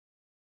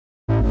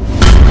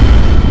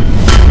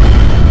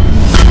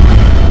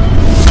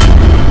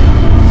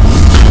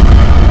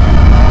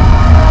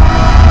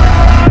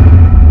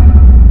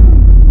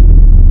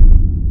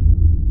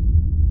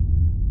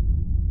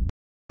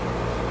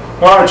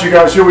All right, you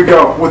guys, here we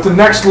go with the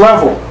next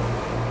level.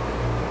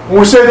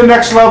 When we say the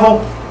next level,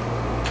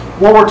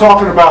 what we're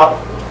talking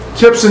about,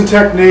 tips and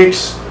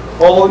techniques,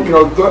 all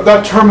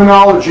that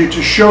terminology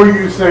to show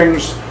you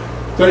things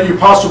that you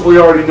possibly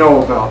already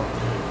know about.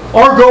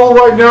 Our goal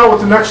right now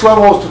with the next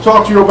level is to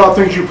talk to you about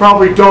things you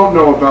probably don't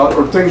know about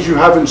or things you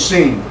haven't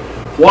seen.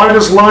 Why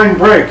does line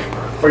break?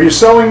 Are you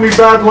selling me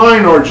bad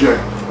line, RJ?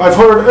 I've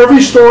heard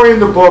every story in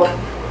the book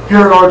here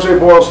at RJ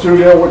Boyle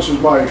Studio, which is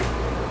my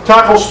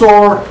tackle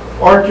store,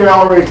 art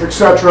gallery,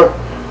 etc.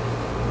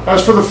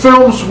 As for the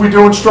films, we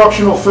do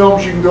instructional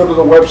films. You can go to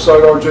the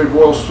website RJ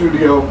Boyle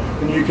Studio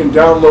and you can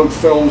download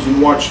films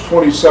and watch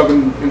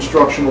 27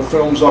 instructional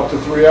films up to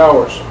 3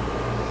 hours.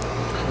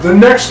 The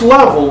next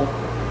level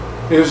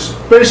is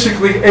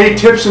basically a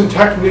tips and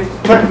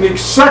technique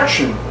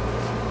section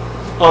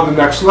on the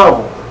next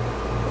level.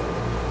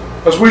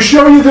 As we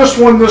show you this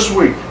one this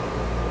week,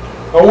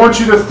 I want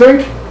you to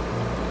think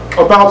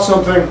about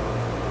something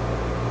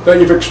that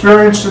you've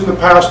experienced in the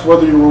past,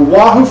 whether you were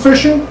wahoo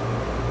fishing,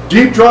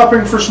 deep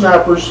dropping for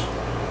snappers,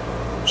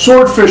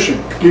 sword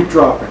fishing, deep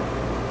dropping.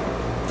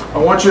 I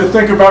want you to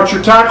think about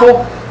your tackle.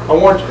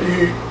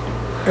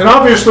 And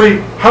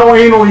obviously how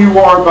anal you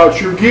are about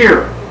your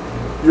gear,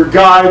 your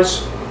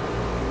guides,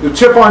 the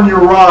tip on your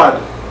rod,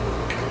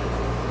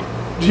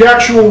 the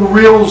actual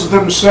reels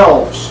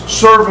themselves,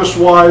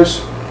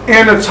 service-wise,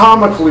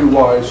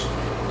 anatomically-wise.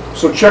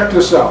 So check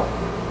this out.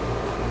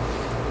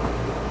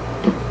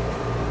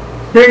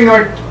 Being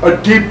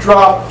a deep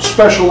drop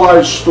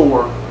specialized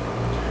store,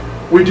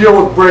 we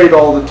deal with braid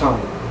all the time.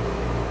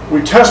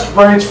 We test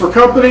braids for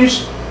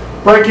companies,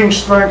 breaking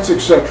strengths,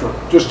 etc.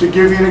 Just to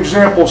give you an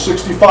example,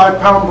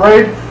 65-pound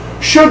braid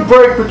should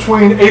break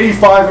between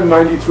 85 and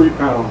 93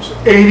 pounds.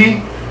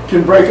 80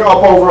 can break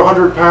up over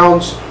 100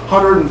 pounds,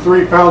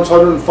 103 pounds,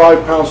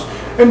 105 pounds.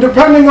 And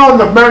depending on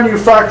the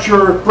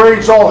manufacturer,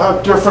 braids all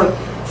have different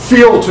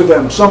feel to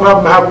them. Some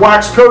of them have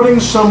wax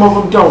coatings, some of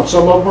them don't.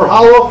 Some of them are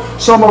hollow,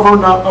 some of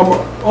them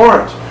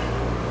aren't.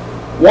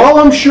 While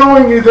I'm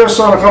showing you this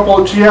on a couple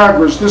of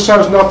Tiagras, this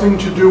has nothing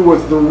to do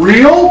with the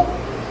reel,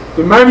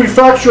 the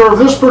manufacturer of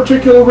this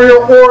particular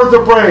reel, or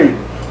the braid.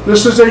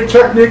 This is a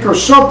technique or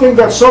something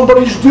that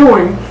somebody's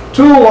doing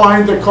to the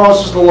line that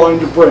causes the line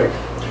to break.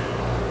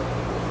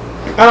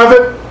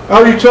 Avid,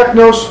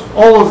 Alutechnos,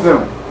 all of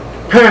them.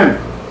 Pen.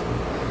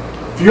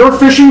 If you're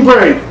fishing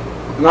braid,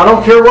 and I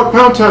don't care what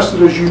pound test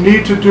it is, you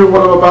need to do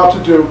what I'm about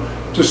to do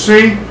to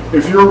see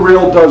if your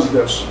reel does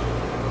this.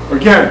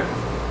 Again,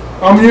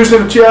 I'm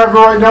using a Tiagra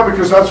right now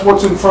because that's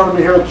what's in front of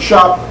me here at the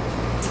shop.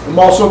 I'm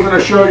also going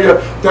to show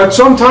you that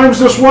sometimes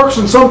this works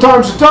and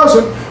sometimes it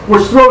doesn't,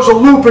 which throws a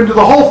loop into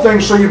the whole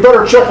thing, so you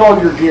better check all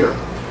your gear.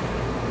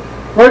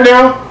 Right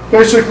now,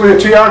 basically a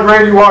Tiagra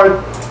 80 wide,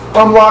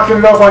 I'm locking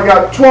it up. I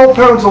got 12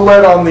 pounds of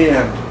lead on the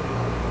end.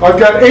 I've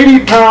got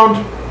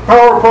 80-pound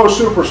Power Pro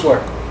Super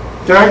Slick.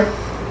 Okay?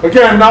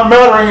 Again, not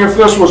mattering if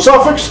this was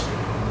Suffolk's,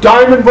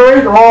 Diamond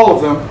Braid, or all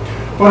of them.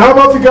 But how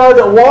about the guy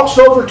that walks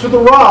over to the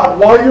rod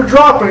while you're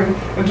dropping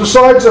and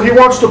decides that he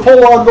wants to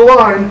pull on the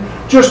line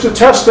just to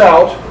test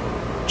out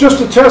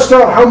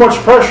how much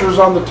pressure is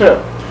on the tip?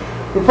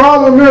 The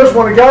problem is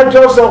when a guy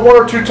does that 1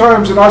 or 2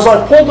 times, and as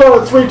I pulled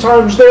on it 3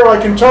 times there,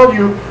 I can tell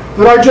you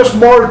that I just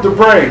marred the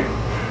braid.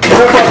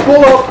 And if I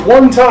pull up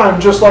 1 time,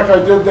 just like I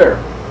did there,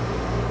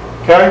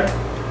 okay?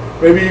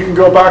 Maybe you can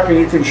go back and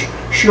you can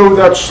show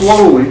that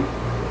slowly.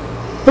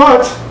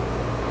 But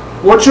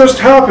what just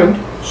happened,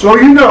 so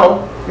you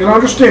know and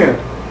understand,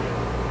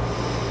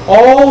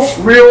 all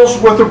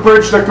reels with a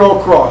bridge that go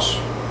across,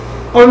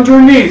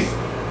 underneath,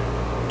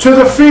 to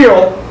the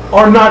feel,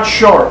 are not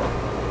sharp.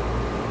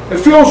 It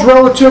feels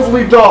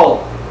relatively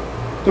dull.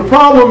 The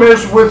problem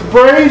is with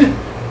braid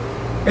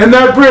and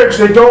that bridge,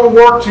 they don't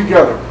work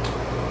together.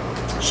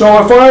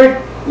 So if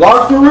I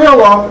lock the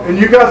reel up and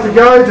you got the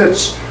guy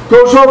that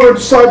goes over and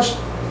decides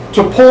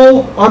to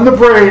pull on the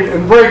braid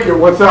and break it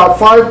without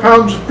 5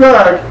 pounds of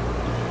drag,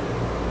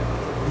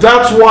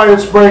 that's why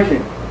it's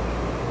breaking.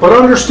 But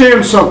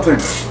understand something.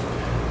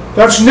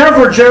 That's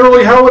never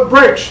generally how it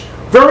breaks.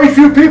 Very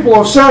few people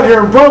have sat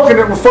here and broken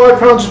it with 5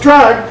 pounds of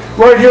drag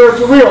right here at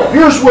the reel.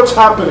 Here's what's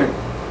happening.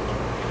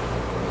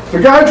 The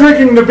guy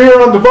drinking the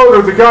beer on the boat,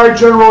 or the guy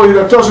generally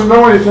that doesn't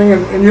know anything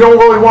and you don't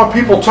really want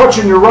people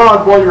touching your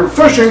rod while you're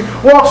fishing,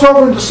 walks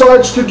over and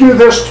decides to do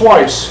this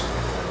twice,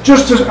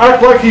 just to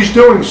act like he's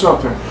doing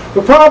something.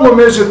 The problem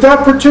is at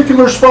that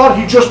particular spot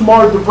he just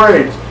marred the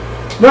braid.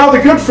 Now the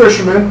good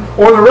fisherman,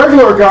 or the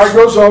regular guy,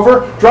 goes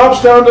over,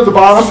 drops down to the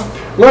bottom,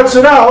 lets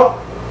it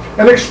out,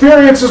 and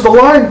experiences the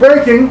line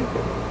breaking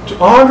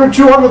 100,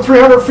 200,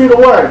 300 feet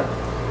away.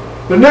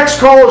 The next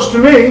call is to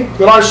me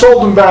that I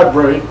sold him bad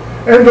braid,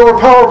 and or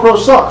Power Pro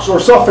sucks, or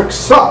Suffolk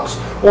sucks,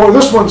 or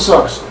this one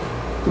sucks.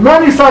 The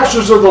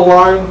manufacturers of the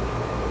line,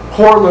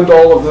 Portland,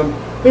 all of them,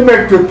 they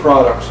make good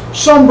products.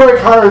 Some break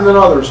higher than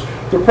others.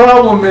 The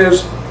problem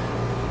is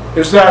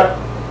that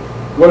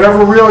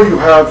whatever reel you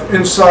have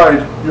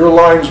inside, your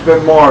line's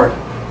been marred.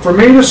 For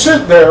me to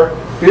sit there,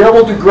 be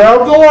able to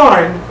grab the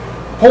line,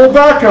 pull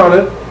back on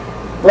it,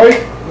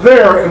 right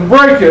there, and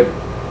break it,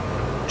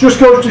 just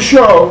goes to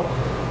show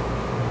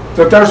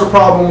that there's a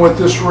problem with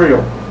this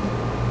reel.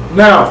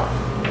 Now,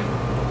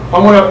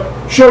 I'm going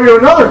to show you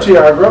another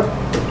Tiagra,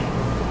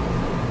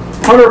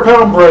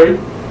 100-pound braid.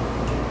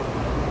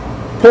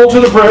 Pull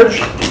to the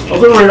bridge of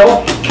the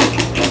reel,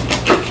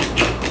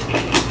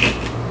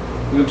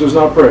 and it does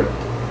not break.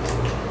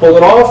 Pull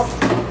it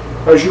off.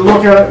 As you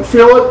look at it and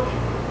feel it,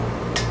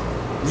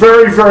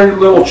 very, very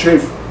little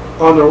chafe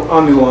on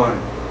the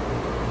line.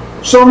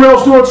 Some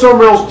reels do it, some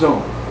reels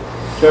don't.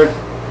 Okay?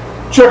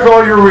 Check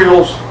all your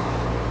reels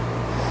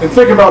and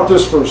think about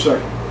this for a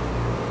second.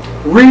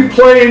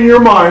 Replay in your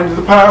mind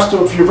the past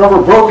if you've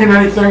ever broken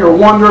anything or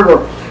wondered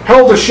or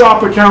held a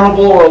shop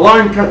accountable or a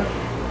line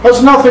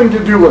has nothing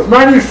to do with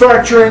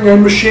manufacturing a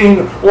machine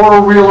or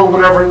a reel or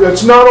whatever.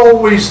 It's not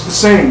always the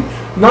same.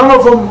 None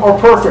of them are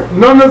perfect.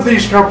 None of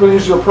these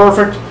companies are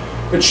perfect.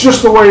 It's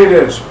just the way it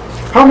is.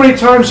 How many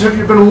times have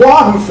you been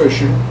wahoo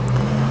fishing,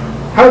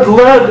 had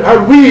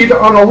weed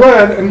on a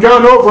lead and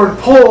gone over and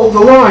pulled the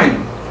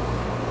line?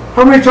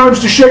 How many times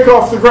to shake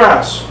off the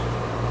grass?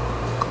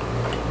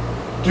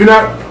 Do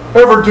not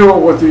ever do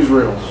it with these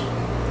reels.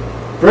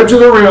 Bridge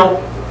of the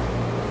reel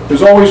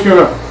is always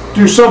going to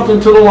do something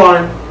to the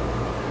line.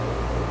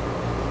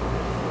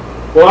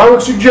 Well, I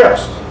would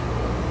suggest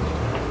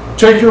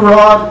take your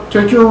rod,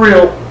 take your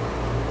reel,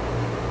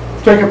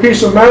 take a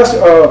piece of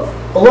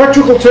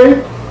electrical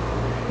tape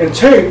and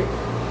tape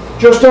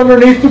just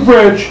underneath the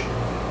bridge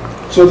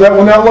so that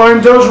when that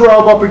line does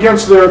rub up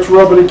against there, it's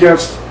rubbing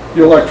against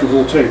the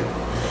electrical tape.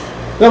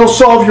 That'll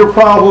solve your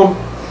problem.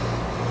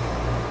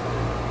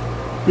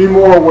 Be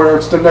more aware.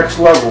 It's the next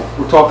level.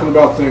 We're talking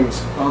about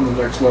things on the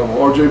next level.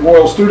 RJ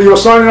Boyle Studio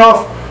signing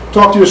off.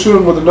 Talk to you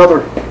soon with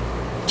another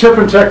tip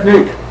and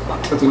technique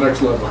at the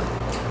next level.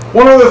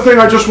 One other thing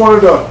I just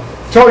wanted to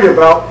tell you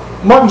about,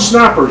 mutton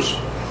snappers.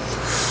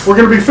 We're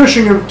going to be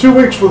fishing in 2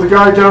 weeks with a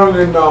guy down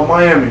in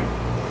Miami.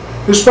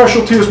 His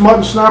specialty is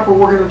mutton snapper.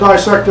 We're going to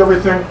dissect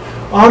everything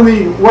on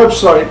the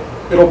website.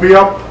 It'll be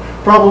up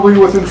probably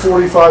within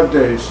 45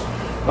 days.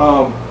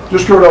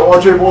 Just go to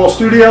RJ Boyle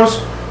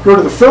Studios, go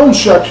to the film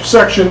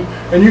section,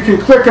 and you can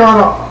click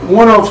on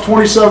one of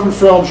 27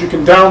 films. You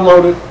can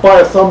download it, buy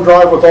a thumb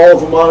drive with all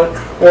of them on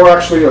it, or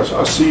actually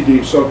a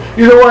CD. So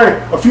either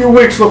way, a few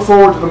weeks, look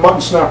forward to the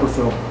mutton snapper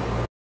film.